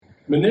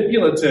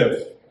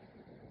manipulative.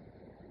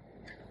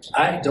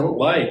 I don't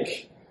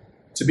like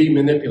to be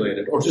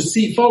manipulated or to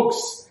see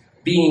folks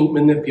being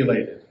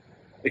manipulated.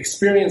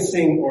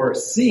 Experiencing or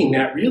seeing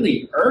that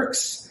really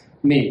irks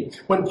me.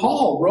 When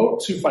Paul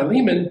wrote to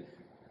Philemon,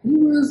 he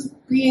was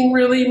being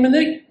really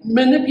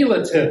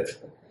manipulative.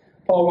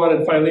 Paul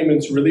wanted Philemon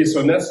to release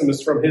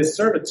Onesimus from his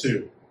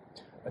servitude.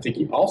 I think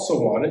he also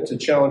wanted to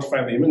challenge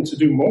Philemon to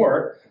do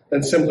more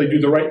than simply do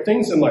the right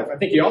things in life. I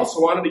think he also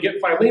wanted to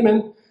get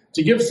Philemon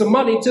to give some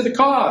money to the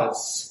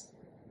cause.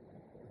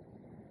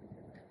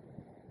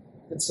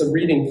 It's a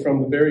reading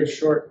from the very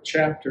short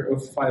chapter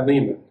of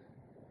Philemon.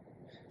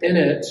 In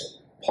it,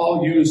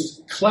 Paul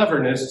used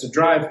cleverness to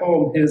drive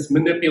home his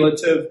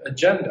manipulative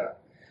agenda.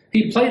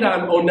 He played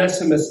on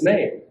Onesimus'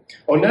 name.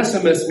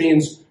 Onesimus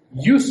means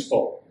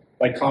useful,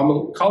 by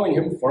calling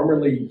him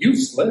formerly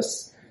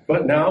useless,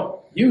 but now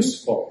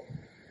useful.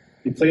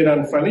 He played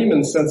on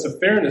Philemon's sense of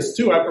fairness,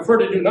 too. I prefer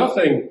to do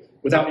nothing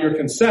without your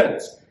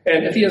consent.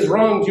 And if he has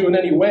wronged you in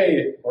any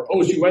way or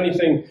owes you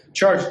anything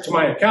charged to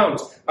my account,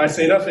 I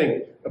say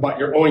nothing about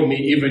your owing me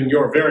even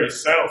your very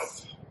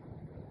self.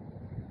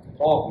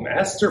 Paul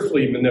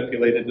masterfully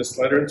manipulated this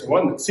letter into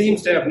one that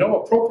seems to have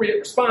no appropriate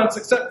response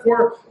except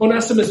for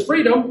Onesimus'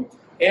 freedom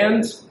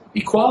and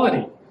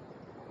equality.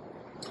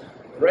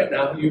 Right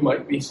now, you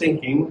might be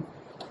thinking,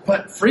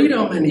 but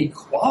freedom and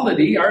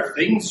equality are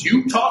things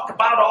you talk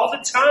about all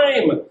the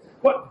time.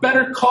 What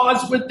better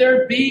cause would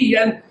there be?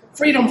 And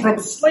freedom from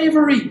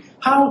slavery.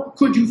 How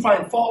could you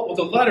find fault with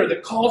a letter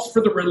that calls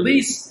for the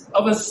release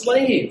of a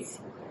slave?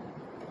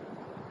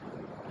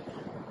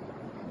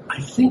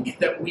 I think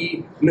that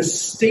we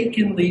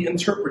mistakenly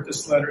interpret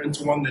this letter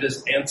into one that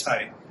is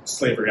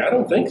anti-slavery. I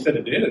don't think that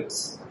it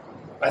is.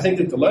 I think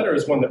that the letter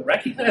is one that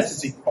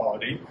recognizes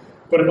equality,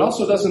 but it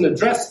also doesn't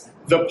address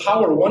the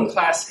power one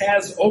class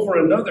has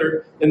over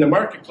another in the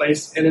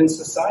marketplace and in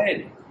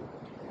society.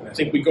 And I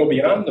think we go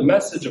beyond the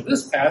message of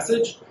this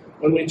passage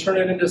when we turn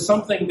it into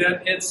something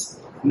that it's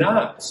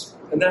not.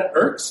 And that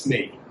irks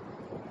me.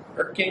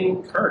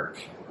 Irking Kirk.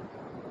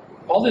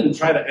 Paul didn't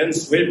try to end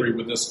slavery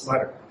with this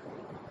letter.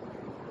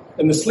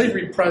 And the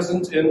slavery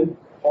present in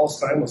Paul's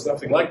time was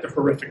nothing like the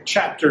horrific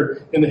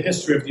chapter in the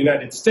history of the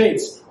United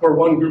States where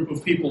one group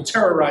of people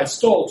terrorized,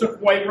 stole,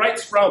 took away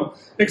rights from,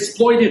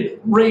 exploited,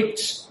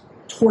 raped,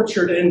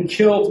 tortured, and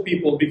killed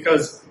people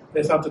because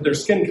they thought that their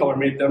skin color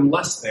made them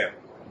less than.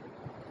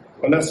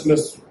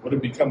 Onesimus would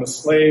have become a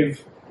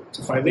slave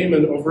to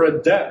Philemon over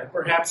a debt,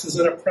 or perhaps as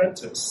an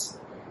apprentice.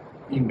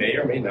 He may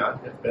or may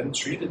not have been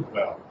treated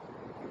well.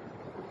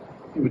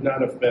 He would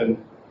not have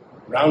been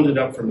rounded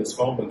up from his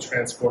home and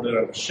transported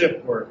on a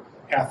ship where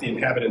half the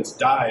inhabitants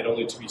died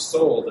only to be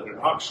sold at an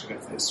auction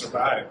if they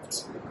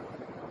survived.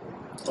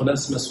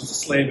 Onesimus was a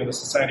slave in a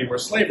society where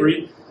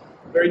slavery,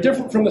 very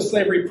different from the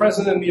slavery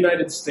present in the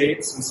United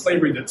States and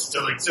slavery that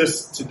still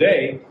exists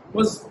today,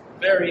 was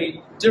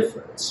very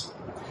different.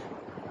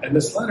 And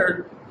this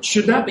letter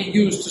should not be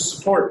used to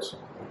support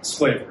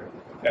slavery,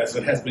 as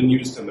it has been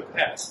used in the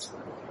past,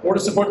 or to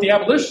support the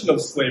abolition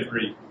of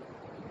slavery,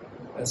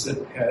 as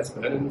it has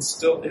been and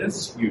still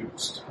is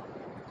used.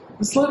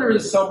 This letter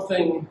is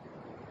something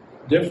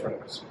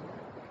different,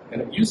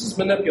 and it uses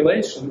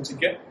manipulation to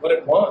get what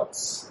it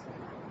wants.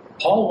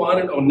 Paul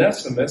wanted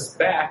Onesimus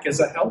back as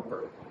a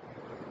helper.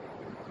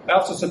 I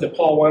also said that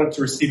Paul wanted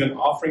to receive an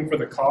offering for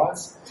the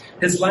cause.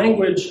 His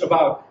language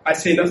about, I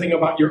say nothing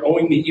about your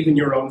owing me even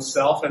your own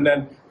self, and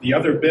then the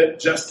other bit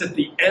just at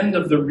the end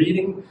of the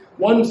reading,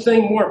 one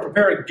thing more,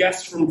 prepare a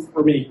guest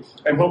for me.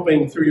 I'm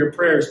hoping through your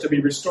prayers to be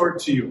restored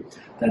to you.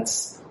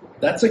 That's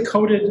a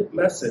coded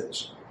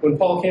message. When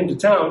Paul came to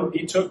town,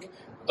 he took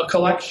a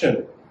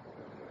collection.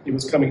 He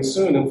was coming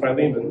soon, and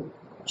Philemon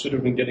should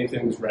have been getting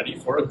things ready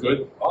for a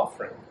good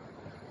offering.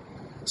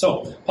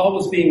 So, Paul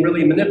was being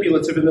really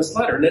manipulative in this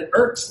letter, and it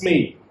irks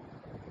me.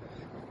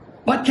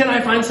 But can I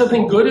find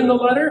something good in the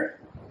letter?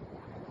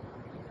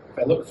 If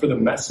I look for the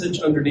message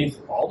underneath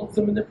all of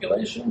the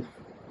manipulation?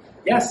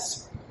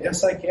 Yes,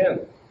 I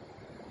can.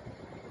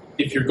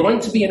 If you're going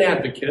to be an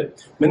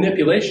advocate,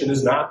 manipulation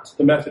is not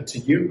the method to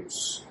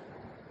use.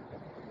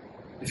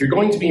 If you're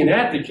going to be an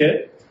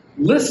advocate,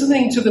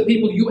 listening to the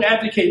people you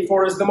advocate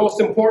for is the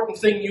most important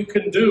thing you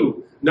can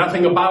do.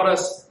 Nothing about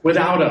us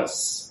without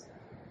us.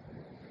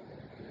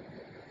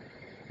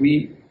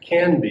 We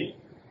can be,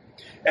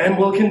 and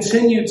will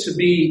continue to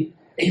be,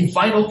 a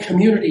vital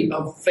community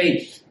of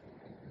faith.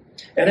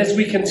 And as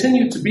we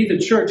continue to be the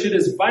church, it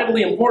is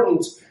vitally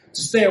important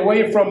to stay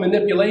away from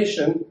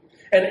manipulation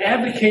and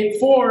advocate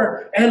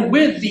for and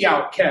with the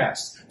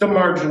outcast, the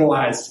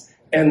marginalized,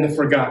 and the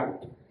forgotten.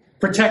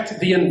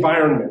 Protect the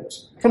environment.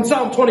 From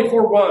Psalm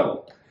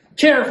 24:1,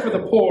 care for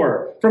the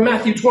poor. From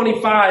Matthew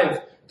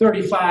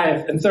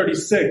 25:35 and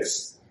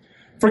 36.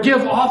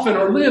 Forgive often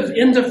or live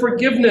into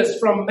forgiveness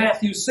from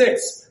Matthew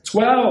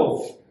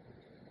 6:12.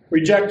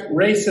 Reject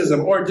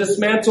racism or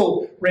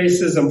dismantle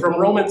racism from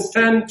Romans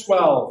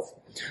 10:12.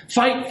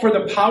 Fight for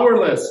the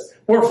powerless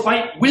or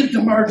fight with the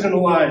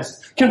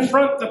marginalized.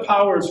 Confront the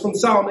powers from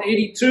Psalm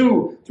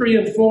 82:3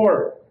 and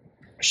 4.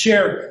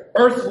 Share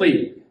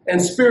earthly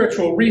and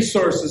spiritual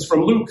resources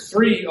from Luke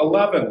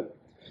 3:11.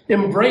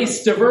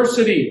 Embrace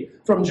diversity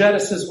from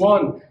Genesis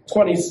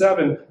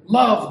 1:27.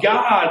 Love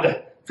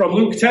God from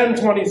Luke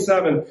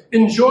 10:27.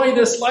 Enjoy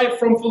this life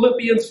from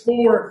Philippians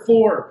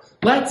 4:4.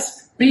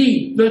 Let's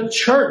be the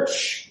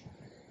church.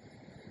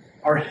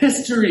 Our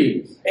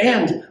history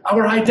and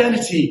our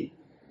identity.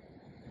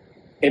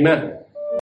 Amen.